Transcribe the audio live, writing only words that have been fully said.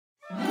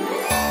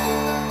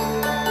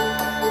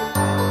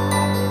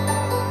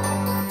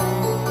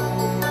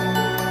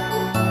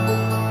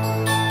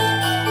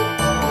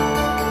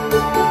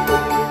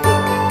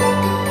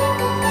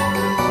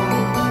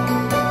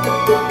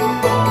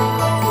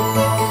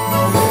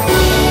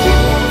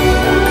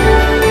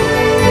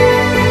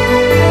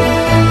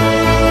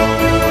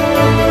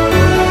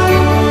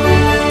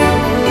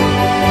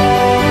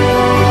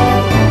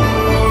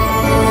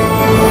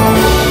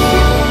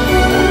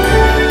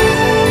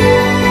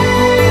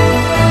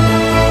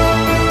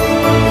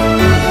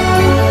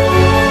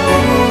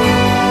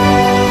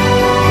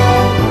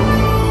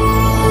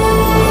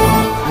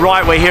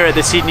We're here at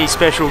the Sydney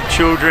Special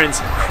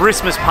Children's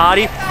Christmas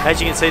Party. As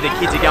you can see, the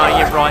kids are going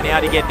in right now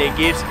to get their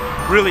gifts.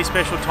 Really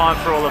special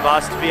time for all of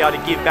us to be able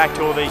to give back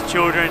to all these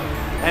children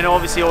and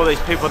obviously all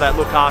these people that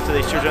look after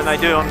these children. They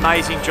do an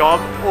amazing job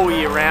all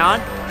year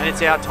round and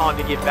it's our time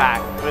to give back.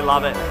 We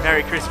love it.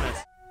 Merry Christmas.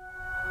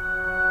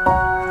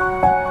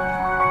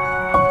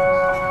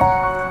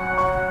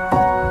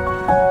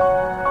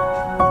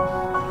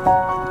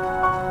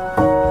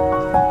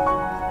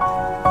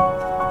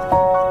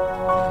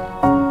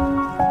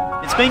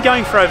 It's been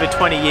going for over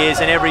 20 years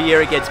and every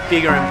year it gets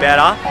bigger and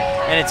better,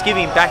 and it's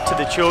giving back to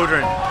the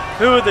children.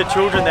 Who are the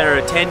children that are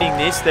attending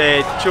this?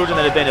 They're children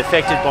that have been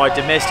affected by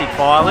domestic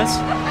violence,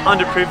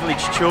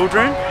 underprivileged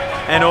children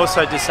and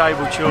also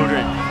disabled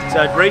children.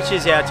 So it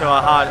reaches out to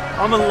our heart.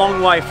 I'm a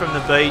long way from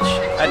the beach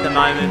at the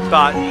moment,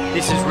 but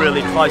this is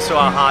really close to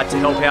our heart to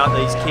help out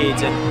these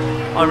kids, and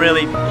I'm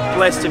really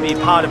blessed to be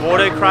part of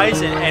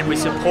AutoCraze and we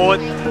support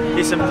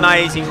this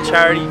amazing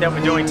charity that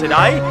we're doing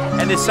today,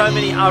 and there's so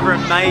many other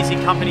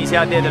amazing companies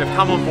out there that have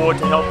come on board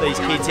to help these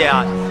kids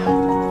out.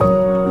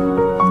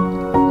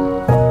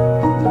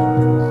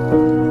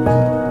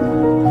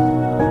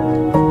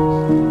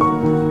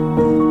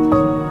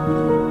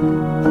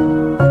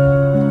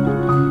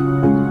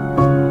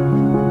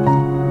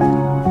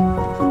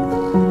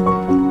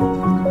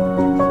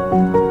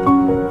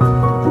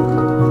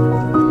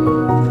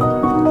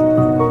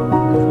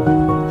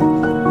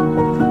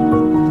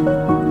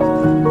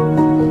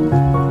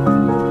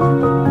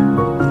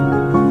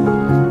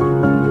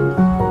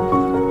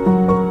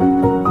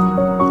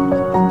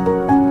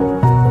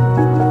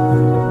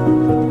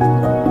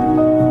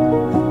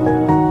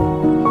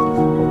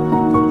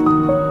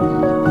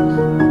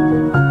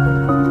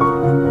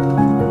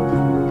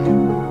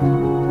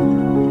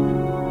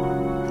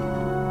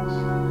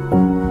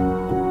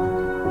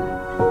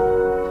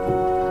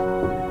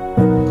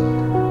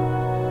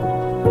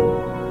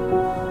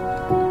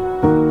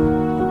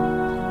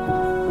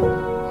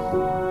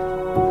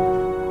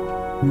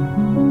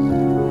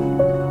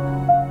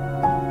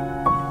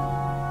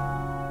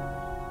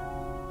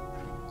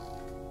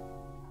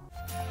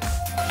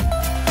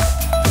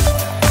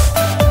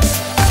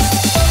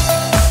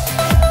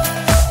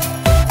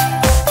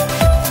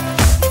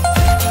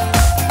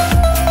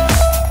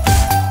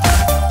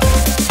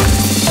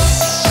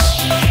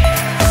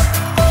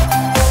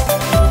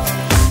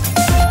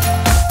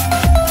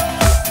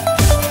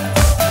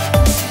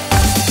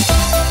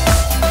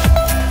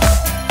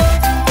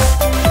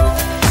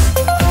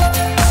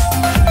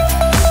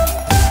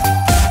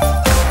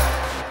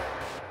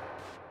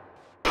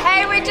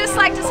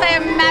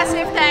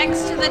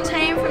 Thanks to the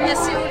team from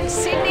the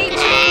Sydney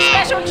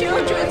Special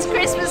Children's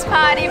Christmas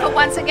Party for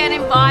once again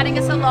inviting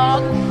us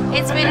along.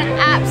 It's been an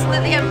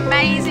absolutely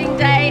amazing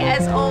day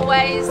as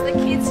always. The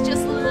kids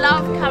just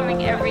love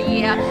coming every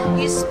year.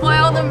 You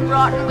spoil them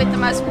rotten with the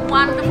most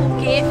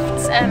wonderful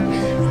gifts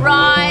and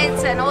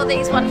rides and all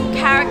these wonderful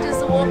characters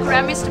that walk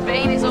around. Mr.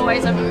 Bean is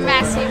always a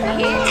massive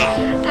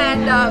hit,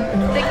 and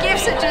the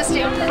gifts are just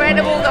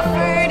incredible. The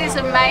food is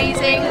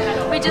amazing.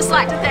 We just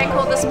like to thank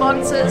all the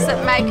sponsors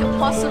that make it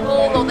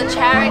possible, all the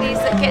charities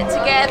that get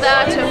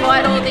together to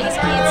invite all these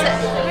kids.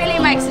 It really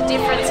makes a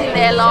difference in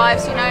their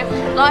lives. You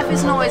know, life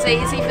isn't always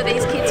easy for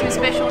these kids with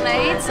special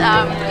needs.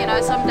 You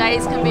know, some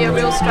days can be a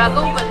real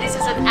struggle, but this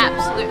is an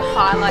absolute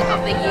highlight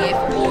of the year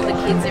for all the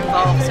kids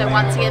involved. So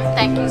once again,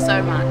 thank you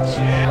so much.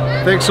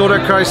 Thanks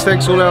AutoCraze,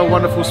 thanks all our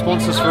wonderful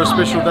sponsors for a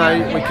special day.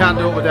 We can't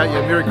do it without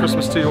you. Merry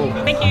Christmas to you all.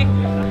 Thank you.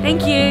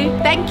 Thank you.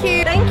 Thank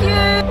you. Thank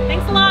you.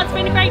 Thanks a lot, it's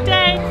been a great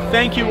day.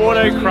 Thank you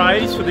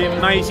AutoCraze for the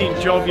amazing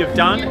job you've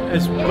done,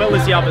 as well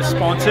as the other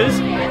sponsors,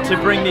 to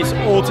bring this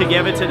all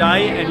together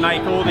today and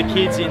make all the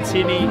kids in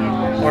Sydney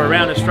or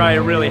around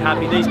Australia really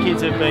happy. These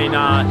kids have been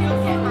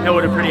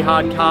held a pretty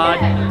hard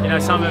card. You know,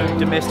 some of them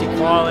domestic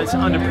violence,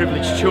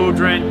 underprivileged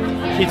children,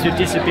 kids with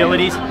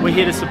disabilities. We're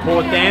here to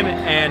support them,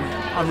 and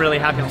I'm really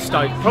happy and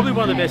stoked. Probably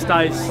one of the best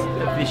days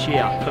of this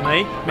year for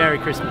me. Merry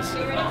Christmas.